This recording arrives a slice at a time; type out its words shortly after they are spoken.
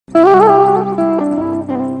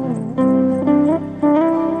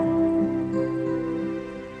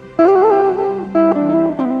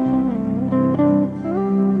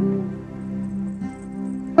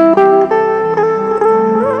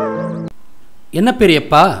என்ன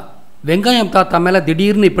பெரியப்பா, வெங்காயம் தாத்தா மேலே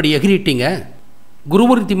திடீர்னு இப்படி எகிரிட்டீங்க?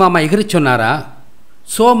 குருமூர்த்தி மாமா எகிரி சொன்னாரா?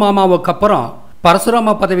 சோ மாமாவுக்கு அப்புறம்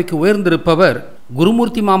பரசுராம பதவிக்கு உயர்ந்திருப்பவர்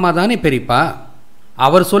குருமூர்த்தி மாமா தானே பெரியப்பா.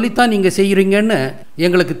 அவர் சொல்லித்தான் நீங்கள் செய்கிறீங்கன்னு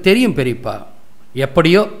எங்களுக்கு தெரியும் பெரியப்பா.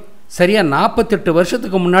 எப்படியோ சரியா 48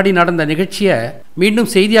 வருஷத்துக்கு முன்னாடி நடந்த நிகழ்ச்சியை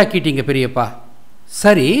மீண்டும் செய்தியாக்கிட்டீங்க பெரியப்பா.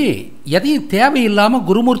 சரி, எதையும் தேவையில்லாமல்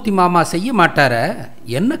குருமூர்த்தி மாமா செய்ய மாட்டார,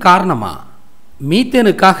 என்ன காரணமா?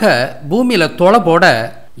 மீத்தேனுக்காக பூமியில் தொலை போட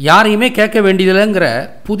யாரையுமே கேட்க வேண்டியதில்லைங்கிற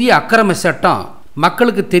புதிய அக்கிரம சட்டம்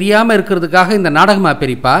மக்களுக்கு தெரியாமல் இருக்கிறதுக்காக இந்த நாடகமா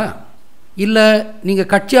பெரியப்பா? இல்லை நீங்கள்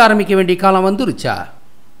கட்சி ஆரம்பிக்க வேண்டிய காலம் வந்துருச்சா?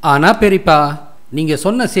 ஆனால் பெரியப்பா, நீங்கள்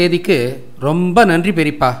சொன்ன செய்திக்கு ரொம்ப நன்றி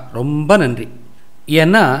பெரியப்பா, ரொம்ப நன்றி.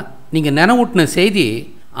 ஏன்னா நீங்கள் நினைவூட்டின செய்தி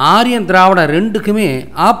ஆரியன் திராவிட ரெண்டுக்குமே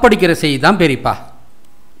ஆப்படிக்கிற செய்தி தான் பெரியப்பா.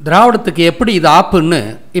 திராவிடத்துக்கு எப்படி இது ஆப்புன்னு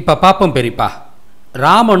இப்போ பார்ப்போம் பெரியப்பா.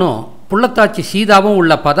 ராமனும் புள்ளத்தாச்சி சீதாவும்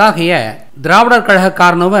உள்ள பதாகையை திராவிடர்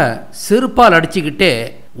கழகக்காரனவை செருப்பால் அடிச்சுக்கிட்டே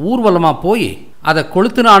ஊர்வலமாக போய் அதை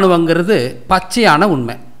கொளுத்துனானுவங்கிறது பச்சையான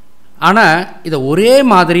உண்மை. ஆனால் இதை ஒரே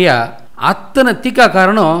மாதிரியாக அத்தனை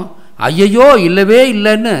திக்காக்காரனும் ஐயையோ இல்லவே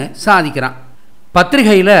இல்லைன்னு சாதிக்கிறான்.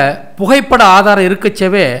 பத்திரிகையில் புகைப்பட ஆதாரம்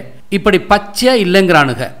இருக்கச்சவே இப்படி பச்சையாக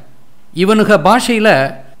இல்லைங்கிறானுங்க. இவனுங்க பாஷையில்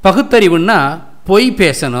பகுத்தறிவுன்னா பொய்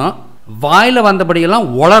பேசணும், வாயில் வந்தபடியெல்லாம்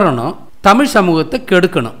உளரணும், தமிழ் சமூகத்தை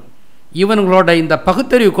கெடுக்கணும். இவனுங்களோட இந்த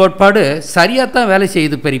பகுத்தறிவு கோட்பாடு சரியாகத்தான் வேலை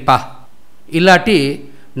செய்யுது பெரியப்பா. இல்லாட்டி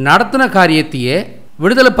நடத்தின காரியத்தையே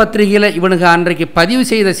விடுதலை பத்திரிகையில் இவனுங்க அன்றைக்கு பதிவு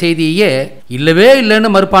செய்த செய்தியே இல்லவே இல்லைன்னு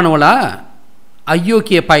மறுப்பானுவலா?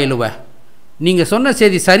 ஐயோக்கிய பயலுவ, நீங்கள் சொன்ன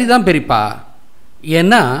செய்தி சரிதான் பெரியப்பா.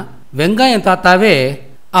 ஏன்னா வெங்காயம் தாத்தாவே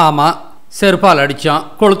ஆமாம் செருப்பால் அடித்தோம்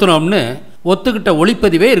கொளுத்துனோம்னு ஒத்துக்கிட்ட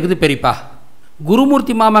ஒளிப்பதிவே இருக்குது பெரியப்பா.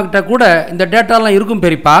 குருமூர்த்தி மாமா கிட்ட கூட இந்த டேட்டாலாம் இருக்கும்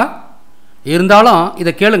பெரியப்பா. இருந்தாலும்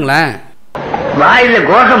இதை கேளுங்களேன். வாயில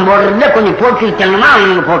கோஷம் போடுறதுல கொஞ்சம் போக்கிட்டோம்னா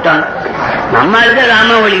அவங்க போட்டாங்க. நம்மளுக்கு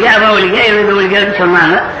ராம ஒழிக அவன் ஒழிக எழுது ஒழிகன்னு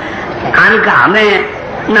சொன்னாங்க. அதுக்கு அவன்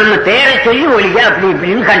நம்ம பேரை சொல்லி ஒழிக அப்படி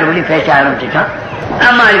இப்படின்னு கண்டுபிடி பேச ஆரம்பிச்சிட்டோம்.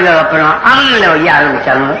 நம்மளுக்கு அப்புறம் அவங்கள ஒழிய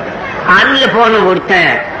ஆரம்பிச்சாங்க. அதுல போன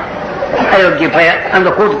ஒருத்தன் அயோக்கிய பையன் அந்த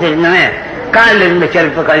கூட்டத்தில் இருந்தவன் காலில் இருந்த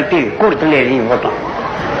செருப்பை கழட்டி கூட்டத்தில் எழுதி போட்டோம்.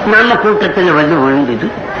 நம்ம கூட்டத்தில் வந்து விழுந்தது.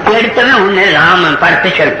 எடுத்தவன் உன்ன ராமன் படத்தை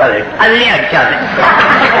செருப்பாக அதுலயே அடிச்சாங்க.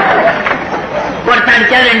 ஒருத்தன்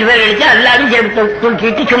அடிச்சா 2 பேர் அடிச்சா எல்லாரும் செருப்பை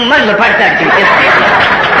தூக்கிட்டு சும்மா இந்த படத்தை அடிச்சுட்டு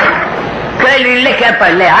கேள்வி இல்லை கேட்பா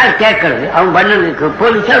இல்லை யார் கேட்கறது? அவன் பண்ணதுக்கு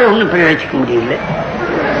போலீஸார் ஒன்றும் பிரயோஜிக்க முடியல.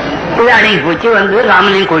 இது அடங்கி போச்சு. வந்து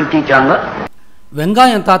ராமனையும் கொளுத்திட்டாங்க.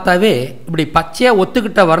 வெங்காயம் தாத்தாவே இப்படி பச்சையாக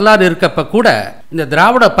ஒத்துக்கிட்ட வரலாறு இருக்கப்ப கூட இந்த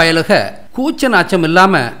திராவிட பயலுக கூச்ச நாச்சம்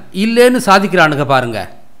இல்லாமல் இல்லேன்னு சாதிக்கிறானுங்க பாருங்க.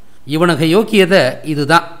 இவனுங்க யோக்கியதை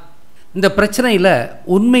இதுதான். இந்த பிரச்சனையில்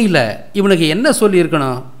உண்மையில் இவனுக்கு என்ன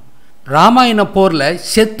சொல்லியிருக்கணும்? ராமாயண போரில்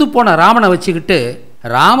செத்து போன ராமனை வச்சுக்கிட்டு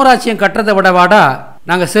ராமராஜ்யம் கட்டுறதை விடவாடா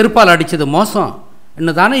நாங்கள் செருப்பால் அடித்தது மோசம்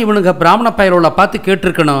இன்னும் தானே இவனுங்க பிராமண பயலோட பார்த்து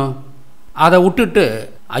கேட்டிருக்கணும். அதை விட்டுட்டு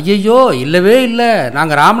ஐயையோ இல்லவே இல்லை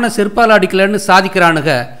நாங்கள் ராமனை செருப்பால் அடிக்கலன்னு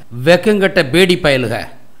சாதிக்கிறானுங்க வெக்கங்கட்ட பேடி பயலுக.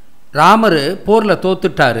 ராமர் போரில்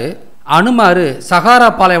தோத்துட்டாரு, அனுமார் சகாரா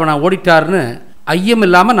பாலைவனை ஓடிட்டாருன்னு ஐயம்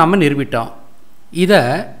இல்லாமல் நம்ம நிறுவிட்டோம். இதை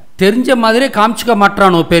தெரிஞ்ச மாதிரியே காமிச்சிக்க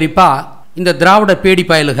மாட்டானோ பெரியப்பா இந்த திராவிட பேடி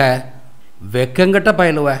பயலுக, வெக்கங்கட்ட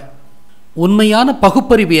பயலுவ. உண்மையான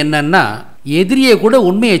பகுப்பறிவு என்னன்னா எதிரியே கூட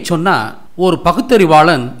உண்மையை சொன்னால் ஒரு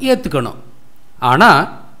பகுத்தறிவாளன் ஏற்றுக்கணும். ஆனால்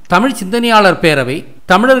தமிழ் சிந்தனையாளர் பேரவை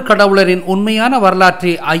தமிழர் கடவுளரின் உண்மையான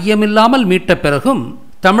வரலாற்றை ஐயமில்லாமல் மீட்ட பிறகும்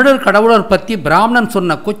தமிழர் கடவுளர் பற்றி பிராமணன்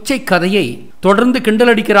சொன்ன கொச்சை கதையை தொடர்ந்து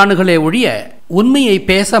கிண்டலடிக்கிறானுகளே ஒழிய உண்மையை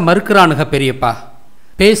பேச மறுக்கிறானுங்க பெரியப்பா.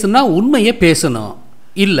 பேசுனா உண்மையை பேசணும்.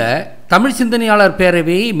 இல்லை தமிழ் சிந்தனையாளர்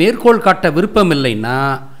பேரவையை மேற்கோள் காட்ட விருப்பம் இல்லைன்னா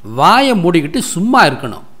வாயை மூடிக்கிட்டு சும்மா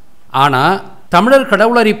இருக்கணும். ஆனால் தமிழர்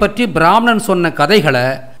கடவுளரை பற்றி பிராமணன் சொன்ன கதைகளை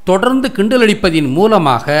தொடர்ந்து கிண்டலடிப்பதின்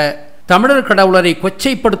மூலமாக தமிழர் கடவுளரை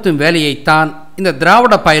கொச்சைப்படுத்தும் வேலையைத்தான் இந்த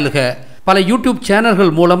திராவிட பயலுக பல யூடியூப்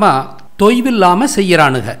சேனல்கள் மூலமாக தொய்வில்லாமல்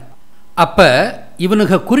செய்கிறானுங்க. அப்போ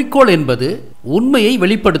இவனுங்க குறிக்கோள் என்பது உண்மையை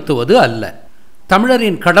வெளிப்படுத்துவது அல்ல,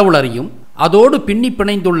 தமிழரின் கடவுளரையும் அதோடு பின்னி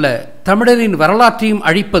பிணைந்துள்ள தமிழரின் வரலாற்றையும்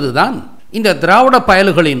அழிப்பதுதான் இந்த திராவிட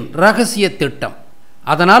பயலுகளின் ரகசிய திட்டம்.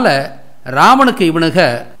 அதனால் ராமனுக்கு இவனுங்க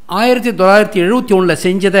 1971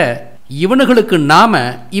 செஞ்சதை இவனுங்களுக்கு நாம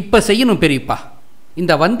இப்போ செய்யணும் பெரியப்பா.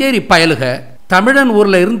 இந்த வந்தேரி பயலுக தமிழன்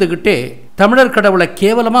ஊரில் இருந்துக்கிட்டே தமிழர் கடவுளை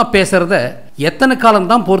கேவலமாக பேசுகிறத எத்தனை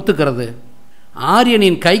காலம்தான் பொறுத்துக்கிறது?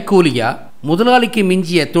 ஆரியனின் கைக்கூலியா முதலாளிக்கு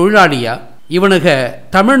மிஞ்சிய தொழிலாளியா இவனுக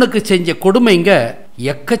தமிழனுக்கு செஞ்ச கொடுமைங்க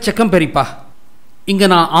எக்கச்சக்கம் பெரியப்பா. இங்கே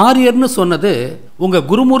நான் ஆரியர்னு சொன்னது உங்கள்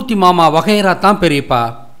குருமூர்த்தி மாமா வகையரா தான் பெரியப்பா.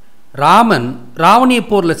 ராமன் ராவணிய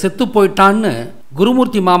போரில் செத்து போயிட்டான்னு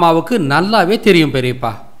குருமூர்த்தி மாமாவுக்கு நல்லாவே தெரியும்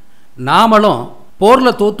பெரியப்பா. நாமளும்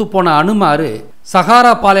போரில் தோத்து போன அனுமாரு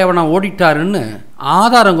சகாரா பாலைவனம் ஓடிட்டாருன்னு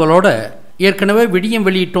ஆதாரங்களோட ஏற்கனவே விடியம்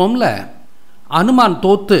வெளியிட்டோம்ல. அனுமான்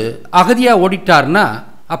தோத்து அகதியாக ஓடிட்டார்னா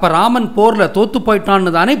அப்போ ராமன் போரில் தோத்து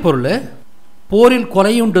போயிட்டான்னு தானே பொருள். போரில்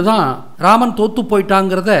கொலையுண்டு தான் ராமன் தோத்து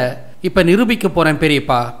போயிட்டாங்கிறத இப்போ நிரூபிக்க போகிறேன்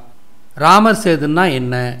பெரியப்பா. ராமர் சேதுன்னா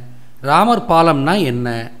என்ன, ராமர் பாலம்னா என்ன,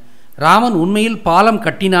 ராமன் உண்மையில் பாலம்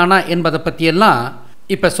கட்டினானா என்பதை பற்றியெல்லாம்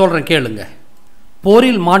இப்போ சொல்கிறேன் கேளுங்க.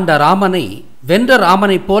 போரில் மாண்ட ராமனை வென்ற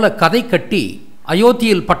ராமனைப் போல கதை கட்டி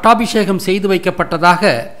அயோத்தியில் பட்டாபிஷேகம் செய்து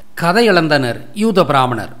வைக்கப்பட்டதாக கதை இழந்தனர் யூத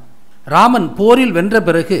பிராமணர். ராமன் போரில் வென்ற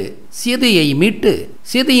பிறகு சீதையை மீட்டு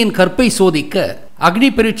சீதையின் கற்பை சோதிக்க அக்னி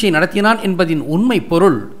பரீட்சை நடத்தினான் என்பதின் உண்மை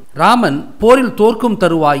பொருள், ராமன் போரில் தோற்கும்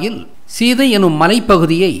தருவாயில் சீதை எனும்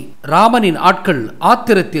மலைப்பகுதியை ராமனின் ஆட்கள்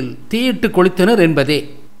ஆத்திரத்தில் தீயிட்டு கொளுத்தினர் என்பதே.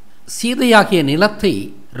 சீதையாகிய நிலத்தை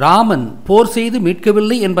ராமன் போர் செய்து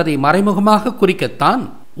மீட்கவில்லை என்பதை மறைமுகமாக குறிக்கத்தான்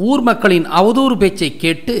ஊர் மக்களின் அவதூறு பேச்சை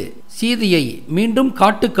கேட்டு சீதையை மீண்டும்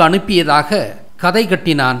காட்டுக்கு அனுப்பியதாக கதை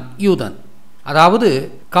கட்டினான் யூதன். அதாவது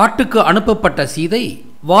காட்டுக்கு அனுப்பப்பட்ட சீதை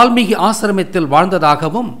வால்மீகி ஆசிரமத்தில்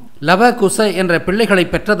வாழ்ந்ததாகவும் லவகுச என்ற பிள்ளைகளை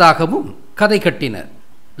பெற்றதாகவும் கதை கட்டினர்.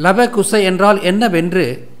 லவகுச என்றால் என்னவென்று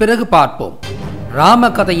பிறகு பார்ப்போம்.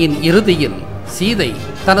 ராம கதையின் இறுதியில் சீதை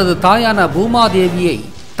தனது தாயான பூமாதேவியை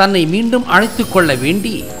தன்னை மீண்டும் அழைத்து கொள்ள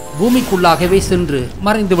வேண்டி பூமிக்குள்ளாகவே சென்று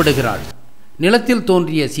மறைந்து விடுகிறாள். நிலத்தில்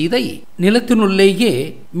தோன்றிய சீதை நிலத்தினுள்ளேயே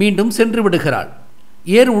மீண்டும் சென்று விடுகிறாள்.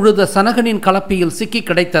 ஏர் உழுத சனகனின் கலப்பியில் சிக்கி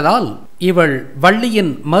கிடைத்ததால் இவள்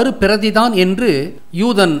வள்ளியின் மறுபிரதிதான் என்று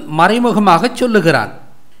யூதன் மறைமுகமாக சொல்லுகிறான்.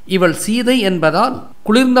 இவள் சீதை என்பதால்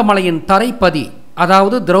குளிர்ந்த மலையின் தரைப்பதி,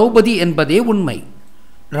 அதாவது திரௌபதி என்பதே உண்மை.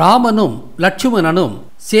 ராமனும் லட்சுமணனும்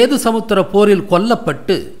சேது சமுத்திர போரில்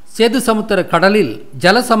கொல்லப்பட்டு சேது சமுத்திர கடலில்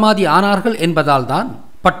ஜலசமாதி ஆனார்கள் என்பதால் தான்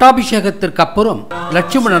பட்டாபிஷேகத்திற்கு அப்புறம்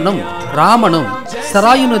லட்சுமணனும் ராமனும்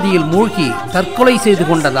சராயு நதியில் மூழ்கி தற்கொலை செய்து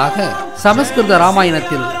கொண்டதாக சமஸ்கிருத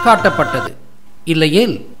ராமாயணத்தில் காட்டப்பட்டது.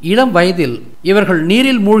 இல்லையேல் இளம் வயதில் இவர்கள்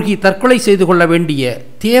நீரில் மூழ்கி தற்கொலை செய்து கொள்ள வேண்டிய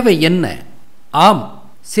தேவை என்ன? ஆம்,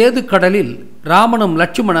 சேது கடலில் ராமனும்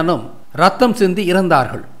லட்சுமணனும் ரத்தம் சிந்தி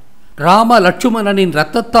இறந்தார்கள். ராம லட்சுமணனின்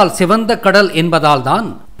இரத்தத்தால் சிவந்த கடல் என்பதால் தான்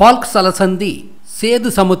பால்க் சலசந்தி சேது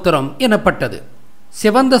சமுத்திரம் எனப்பட்டது.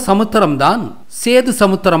 சிவந்த சமுத்திரம்தான் சேது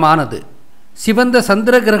சமுத்திரமானது. சிவந்த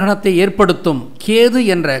சந்திர கிரகணத்தை ஏற்படுத்தும் கேது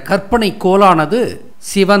என்ற கற்பனை கோளானது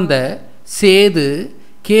சிவந்த, சேது,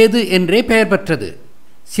 கேது என்றே பெயர் பெற்றது.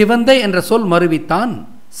 சிவந்த என்ற சொல் மருவித்தான்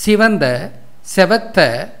சிவந்த, செவத்த,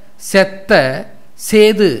 செத்த,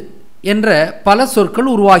 சேது என்ற பல சொற்கள்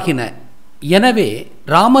உருவாகின. எனவே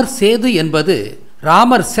ராமர் சேது என்பது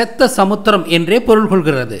ராமர் செத்த சமுத்திரம் என்றே பொருள்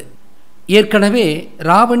கொள்கிறது. ஏற்கனவே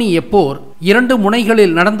ராவணிய போர் 2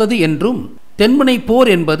 முனைகளில் நடந்தது என்றும், தென்முனை போர்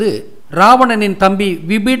என்பது ராவணனின் தம்பி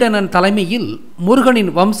விபீடனன் தலைமையில்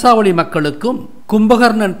முருகனின் வம்சாவளி மக்களுக்கும்,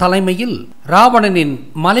 கும்பகர்ணன் தலைமையில் ராவணனின்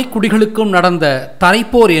மலைக்குடிகளுக்கும் நடந்த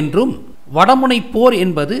தரைப்போர் என்றும், வடமுனை போர்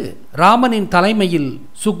என்பது ராமனின் தலைமையில்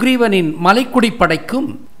சுக்ரீவனின் மலைக்குடி படைக்கும்,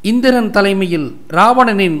 இந்திரன் தலைமையில்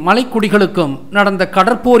ராவணனின் மலைக்குடிகளுக்கும் நடந்த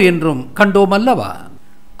கடற்போர் என்றும் கண்டோமல்லவா?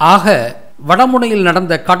 ஆக வடமுனையில்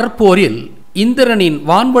நடந்த கடற்போரில் இந்திரனின்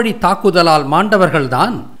வான்வழி தாக்குதலால்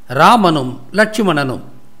மாண்டவர்கள்தான் ராமனும் லட்சுமணனும்.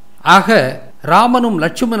 ஆக ராமனும்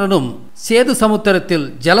லட்சுமணனும் சேது சமுத்திரத்தில்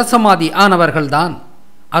ஜலசமாதி ஆனவர்கள்தான்.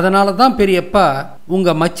 அதனால தான் பெரியப்பா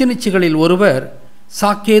உங்க மச்சினிச்சிகளில் ஒருவர்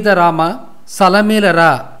சாக்கேத ராமா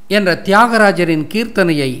சலமேலரா என்ற தியாகராஜரின்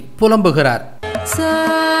கீர்த்தனையை புலம்புகிறார்.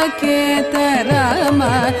 சாக்கேத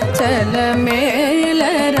ராமா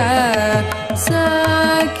சலமேலரா,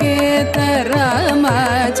 சாக்கேத ராமா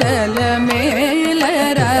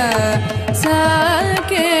சலமேலரா,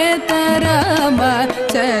 சாக்கேத ராமா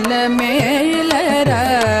சலமேலரா.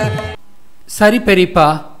 சரி பெரியப்பா,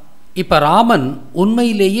 இப்ப ராமன்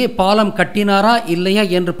உண்மையிலேயே பாலம் கட்டினாரா இல்லையா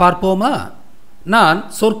என்று பார்ப்போமா? நான்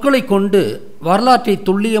சொற்களை கொண்டு வரலாற்றை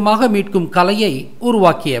துல்லியமாக மீட்கும் கலையை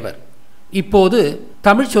உருவாக்கியவர். இப்போது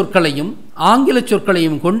தமிழ் சொற்களையும் ஆங்கில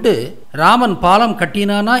சொற்களையும் கொண்டு ராமன் பாலம்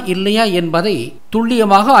கட்டினானா இல்லையா என்பதை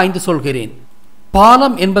துல்லியமாக ஆய்ந்து சொல்கிறேன்.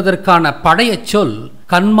 பாலம் என்பதற்கான பழைய சொல்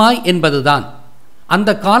கண்மாய் என்பதுதான். அந்த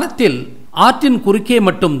காலத்தில் ஆற்றின் குறுக்கே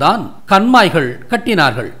மட்டும்தான் கண்மாய்கள்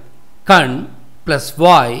கட்டினார்கள். கண் பிளஸ்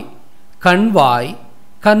வாய், கண்வாய்,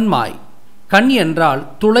 கண்மாய். கண் என்றால்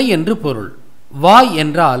துளை என்று பொருள், வாய்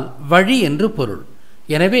என்றால் வழி என்று பொருள்.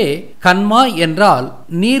 எனவே கண்மாய் என்றால்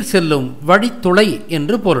நீர் செல்லும் வழித்துளை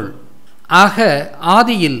என்று பொருள். ஆக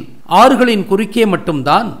ஆதியில் ஆறுகளின் குறுக்கே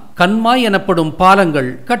மட்டும்தான் கண்மாய் எனப்படும் பாலங்கள்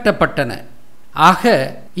கட்டப்பட்டன. ஆக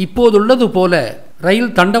இப்போதுள்ளது போல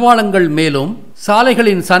ரயில் தண்டவாளங்கள் மேலும்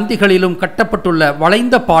சாலைகளின் சந்திகளிலும் கட்டப்பட்டுள்ள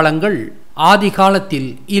வளைந்த பாலங்கள் ஆதி காலத்தில்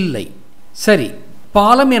இல்லை. சரி,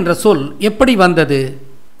 பாலம் என்ற சொல் எப்படி வந்தது?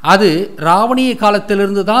 அது ராவணிய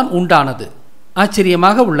காலத்திலிருந்து தான் உண்டானது.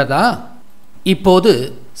 ஆச்சரியமாக உள்ளதா? இப்போது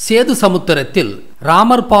சேது சமுத்திரத்தில்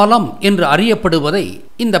ராமர் பாலம் என்று அறியப்படுவதை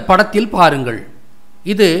இந்த படத்தில் பாருங்கள்.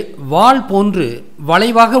 இது வாள் போன்று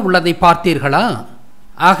வளைவாக உள்ளதை பார்த்தீர்களா?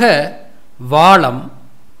 ஆக வாளம்,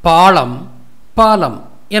 பாலம், பாலம்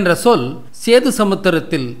என்ற சொல் சேது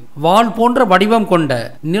சமுத்திரத்தில் வாள் போன்ற வடிவம் கொண்ட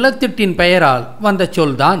நிலத்திட்டின் பெயரால் வந்த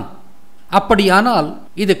சொல்தான். அப்படியானால்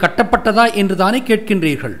இது கட்டப்பட்டதா என்றுதானே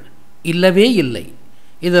கேட்கின்றீர்கள்? இல்லவே இல்லை.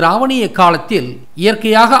 இது ராவணிய காலத்தில்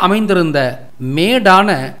இயற்கையாக அமைந்திருந்த மேடான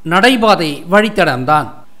நடைபாதை வழித்தடம்தான்.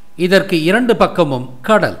 இதற்கு இரண்டு பக்கமும்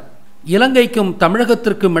கடல். இலங்கைக்கும்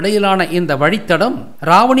தமிழகத்திற்கும் இடையிலான இந்த வழித்தடம்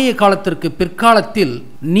ராவணிய காலத்திற்கு பிற்காலத்தில்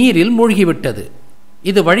நீரில் மூழ்கிவிட்டது.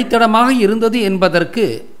 இது வழித்தடமாக இருந்தது என்பதற்கு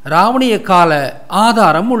ராவணிய கால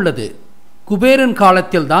ஆதாரம் உள்ளது. குபேரன்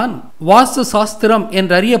காலத்தில்தான் வாஸ்து சாஸ்திரம்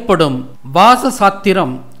என்றறியப்படும்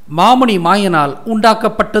வாசசாத்திரம் மாமுனி மாயனால்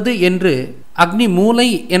உண்டாக்கப்பட்டது என்று அக்னி மூலை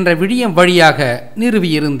என்ற விழியம் வழியாக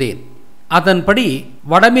நிறுவியிருந்தேன். அதன்படி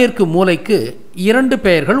வடமேற்கு மூலைக்கு இரண்டு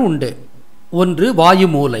பெயர்கள் உண்டு. ஒன்று வாயு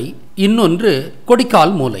மூலை, இன்னொன்று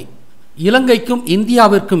கொடிக்கால் மூலை. இலங்கைக்கும்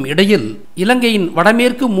இந்தியாவிற்கும் இடையில் இலங்கையின்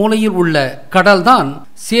வடமேற்கு மூலையில் உள்ள கடல்தான்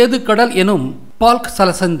சேது கடல் எனும் பால்க்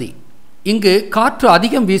சலசந்தி. இங்கு காற்று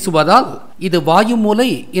அதிகம் வீசுவதால் இது வாயு மூலை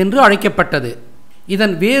என்று அழைக்கப்பட்டது.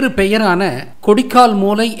 இதன் வேறு பெயரான கொடிக்கால்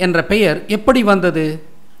மூலை என்ற பெயர் எப்படி வந்தது?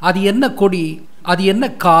 அது என்ன கொடி, அது என்ன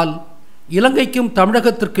கால்? இலங்கைக்கும்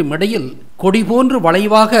தமிழகத்திற்கும் இடையில் கொடி போன்று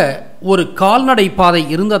வளைவாக ஒரு கால்நடை பாதை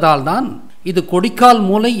இருந்ததால்தான் இது கொடிக்கால்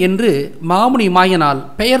மூலை என்று மாமுனி மாயனால்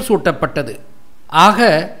பெயர் சூட்டப்பட்டது. ஆக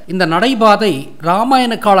இந்த நடைபாதை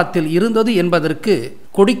இராமாயண காலத்தில் இருந்தது என்பதற்கு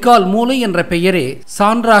கொடிக்கால் மூலை என்ற பெயரே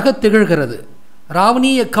சான்றாக திகழ்கிறது.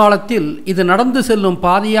 ராவணிய காலத்தில் இது நடந்து செல்லும்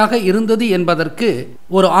பாதையாக இருந்தது என்பதற்கு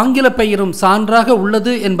ஒரு ஆங்கில பெயரும் சான்றாக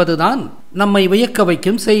உள்ளது என்பதுதான் நம்மை வியக்க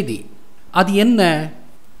வைக்கும் செய்தி. அது என்ன?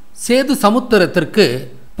 சேது சமுத்திரத்திற்கு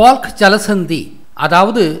பால்க் ஜலசந்தி,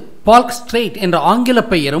 அதாவது பால்க் ஸ்ட்ரெயிட் என்ற ஆங்கில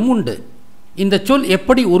பெயரும் உண்டு. இந்த சொல்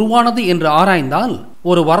எப்படி உருவானது என்று ஆராய்ந்தால்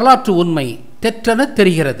ஒரு வரலாற்று உண்மை தெற்றென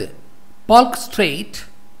தெரிகிறது. பால்க் ஸ்ட்ரெயிட்,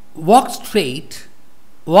 வாக் ஸ்ட்ரெயிட்,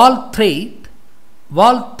 வால் த்ரெயிட்,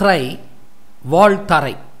 வால் த்ரை, வால்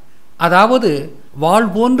தரை, அதாவது வால்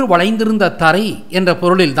போன்று வளைந்திருந்த தரை என்ற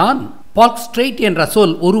பொருளில்தான் பால்க் ஸ்ட்ரெயிட் என்ற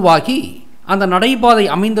சொல் உருவாகி அந்த நடைபாதை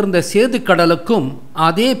அமைந்திருந்த சேது கடலுக்கும்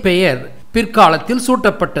அதே பெயர் பிற்காலத்தில்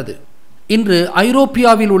சூட்டப்பட்டது. இன்று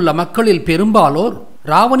ஐரோப்பியாவில் உள்ள மக்களில் பெரும்பாலோர்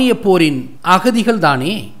ராவணிய போரின் அகதிகள்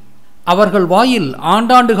தானே. அவர்கள் வாயில்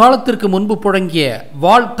ஆண்டாண்டு காலத்திற்கு முன்பு புழங்கிய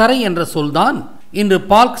வால்தரை என்ற சொல்தான் இன்று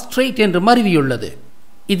பால்க் ஸ்ட்ரெயிட் என்று மருவியுள்ளது.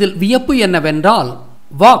 இதில் வியப்பு என்னவென்றால்,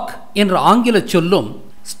 வாக் என்ற ஆங்கில சொல்லும்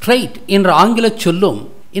ஸ்ட்ரெயிட் என்ற ஆங்கில சொல்லும்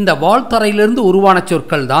இந்த வால்தரையிலிருந்து உருவான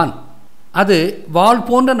சொற்கள் தான். அது வால்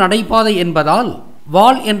போன்ற நடைபாதை என்பதால்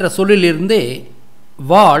வால் என்ற சொல்லிலிருந்தே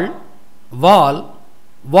வால், வால்,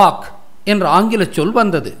 வாக் என்ற ஆங்கில சொல்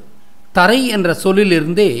வந்தது. தரை என்ற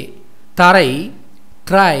சொல்லிலிருந்தே தரை,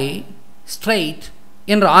 ட்ரை, ஸ்ட்ரெயிட்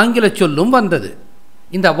என்ற ஆங்கில சொல்லும் வந்தது.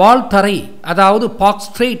 இந்த வால் தரை, அதாவது பால்க்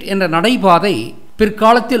ஸ்ட்ரெயிட் என்ற நடைபாதை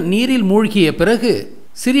பிற்காலத்தில் நீரில் மூழ்கிய பிறகு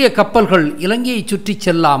சிறிய கப்பல்கள் இலங்கையை சுற்றி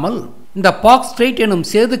செல்லாமல் இந்த பால்க் ஸ்ட்ரெயிட் எனும்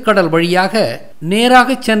சேதுக்கடல் வழியாக நேராக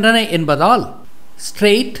சென்றன என்பதால்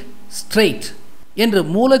ஸ்ட்ரெயிட், ஸ்ட்ரெயிட் என்று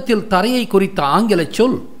மூலத்தில் தரையை குறித்த ஆங்கில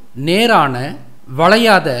சொல் நேரான,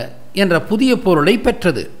 வளையாத என்ற புதிய பொருளை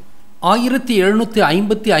பெற்றது.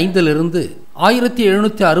 1755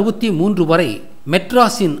 1763 வரை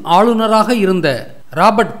மெட்ராஸின் ஆளுநராக இருந்த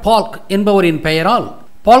ராபர்ட் பால்க் என்பவரின் பெயரால்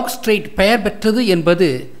பால்க் ஸ்ட்ரெயிட் பெயர் பெற்றது என்பது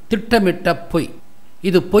திட்டமிட்ட பொய்.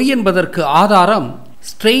 இது பொய் என்பதற்கு ஆதாரம்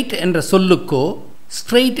ஸ்ட்ரெயிட் என்ற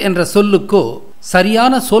சொல்லுக்கோ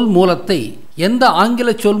சரியான சொல் மூலத்தை எந்த ஆங்கில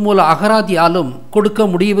சொல் மூல அகராதியாலும் கொடுக்க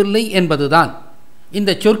முடியவில்லை என்பதுதான்.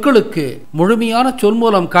 இந்த சொற்களுக்கு முழுமையான சொல்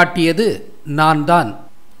மூலம் காட்டியது நான் தான்.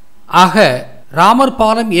 ஆக ராமர்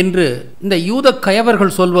பாலம் என்று இந்த யூத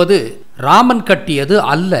கயவர்கள் சொல்வது ராமன் கட்டியது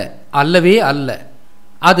அல்ல, அல்லவே அல்ல.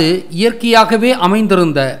 அது இயற்கையாகவே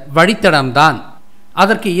அமைந்திருந்த வழித்தடம்தான்.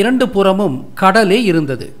 அதற்கு இரண்டு புறமும் கடலே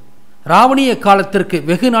இருந்தது. ராவணிய காலத்திற்கு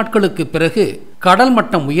வெகு நாட்களுக்கு பிறகு கடல்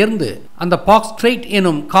மட்டம் உயர்ந்து அந்த பால்க் ஸ்ட்ரெயிட்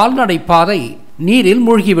எனும் கால்நடை பாதை நீரில்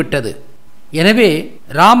மூழ்கிவிட்டது. எனவே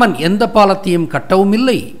ராமன் எந்த பாலத்தையும் கட்டவும்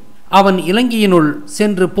இல்லை, அவன் இலங்கையினுள்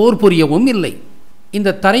சென்று போர் புரியவும் இல்லை.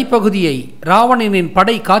 இந்த தரைப்பகுதியை ராவணனின்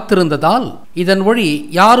படை காத்திருந்ததால் இதன் வழி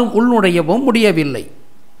யாரும் உள்நுழையவும் முடியவில்லை.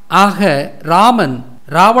 ஆக ராமன்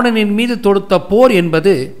ராவணனின் மீது தொடுத்த போர்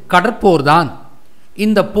என்பது கடற்போர்தான்.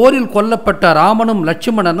 இந்த போரில் கொல்லப்பட்ட ராமனும்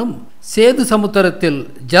லட்சுமணனும் சேது சமுத்திரத்தில்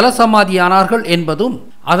ஜலசமாதியானார்கள் என்பதும்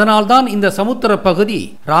அதனால்தான் இந்த சமுத்திர பகுதி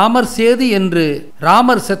ராமர் சேது என்று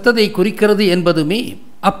ராமர் செத்ததை குறிக்கிறது என்பதுமே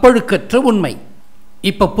அப்பழுக்கற்ற உண்மை.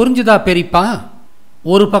 இப்ப புரிஞ்சுதா பெரியப்பா?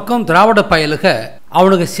 ஒரு பக்கம் திராவிட பயலுக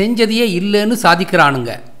அவனுங்க செஞ்சதையே இல்லைன்னு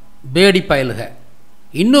சாதிக்கிறானுங்க, பேடி பயலுக.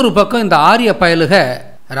 இன்னொரு பக்கம் இந்த ஆரிய பயலுக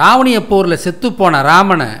ராவணிய போரில் செத்துப்போன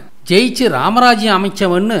ராமனை ஜெயிச்சு ராமராஜ்யம்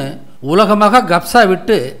அமைச்சவன்னு உலகமாக கப்சா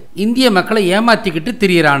விட்டு இந்திய மக்களை ஏமாற்றிக்கிட்டு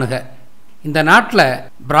திரியிறானுங்க. இந்த நாட்டில்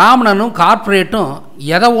பிராமணனும் கார்ப்பரேட்டும்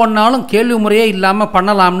எதை ஒன்றாலும் கேள்வி முறையே இல்லாமல்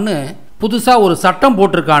பண்ணலாம்னு புதுசாக ஒரு சட்டம்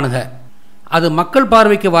போட்டிருக்கானுங்க. அது மக்கள்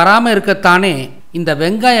பார்வைக்கு வராமல் இருக்கத்தானே இந்த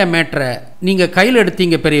வெங்காய மேட்டரை நீங்கள் கையில்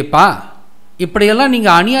எடுத்தீங்க பெரியப்பா. இப்படியெல்லாம்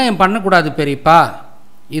நீங்கள் அநியாயம் பண்ணக்கூடாது பெரியப்பா,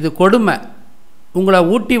 இது கொடுமை. உங்களை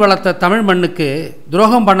ஊட்டி வளர்த்த தமிழ் மண்ணுக்கு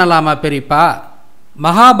துரோகம் பண்ணலாமா பெரியப்பா?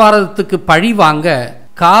 மகாபாரதத்துக்கு பழி வாங்க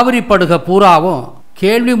காவிரி படுகை பூராவும்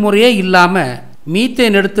கேள்வி முறையே இல்லாமல்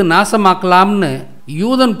மீத்தேன் எடுத்து நாசமாக்கலாம்னு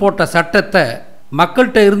யூதன் போட்ட சட்டத்தை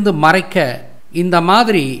மக்கள்கிட்ட இருந்து மறைக்க இந்த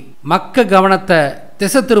மாதிரி மக்க கவனத்தை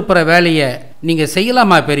திசை திருப்புற வேலையை நீங்கள்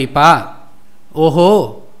செய்யலாமா பெரியப்பா? ஓஹோ,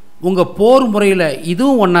 உங்கள் போர் முறையில்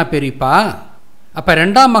இதுவும் ஒன்றா பெரியப்பா? அப்போ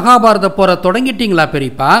 2ஆம் மகாபாரத போரை தொடங்கிட்டீங்களா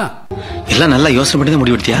பெரியப்பா? எல்லாம் நல்லா யோசனை பண்ணி தான்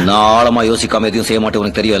முடிவெடுத்தியா? நான் ஆழமா யோசிக்காம எதையும் செய்ய மாட்டேன்,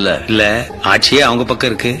 உனக்கு தெரியும்ல. இல்ல, ஆட்சியே அவங்க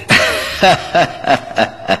பக்கம் இருக்கு.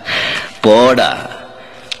 போடா,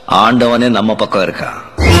 ஆண்டவனே நம்ம பக்கம் இருக்கா.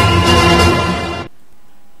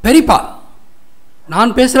 பெரியப்பா,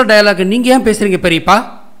 நான் பேசுகிற டயலாக் நீங்கள் ஏன் பேசுகிறீங்க பெரியப்பா?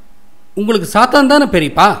 உங்களுக்கு சாத்தான் தானே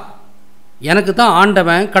பெரியப்பா? எனக்கு தான்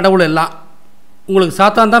ஆண்டவன் கடவுள் எல்லாம். உங்களுக்கு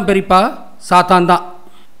சாத்தான் தான் பெரியப்பா, சாத்தான் தான்.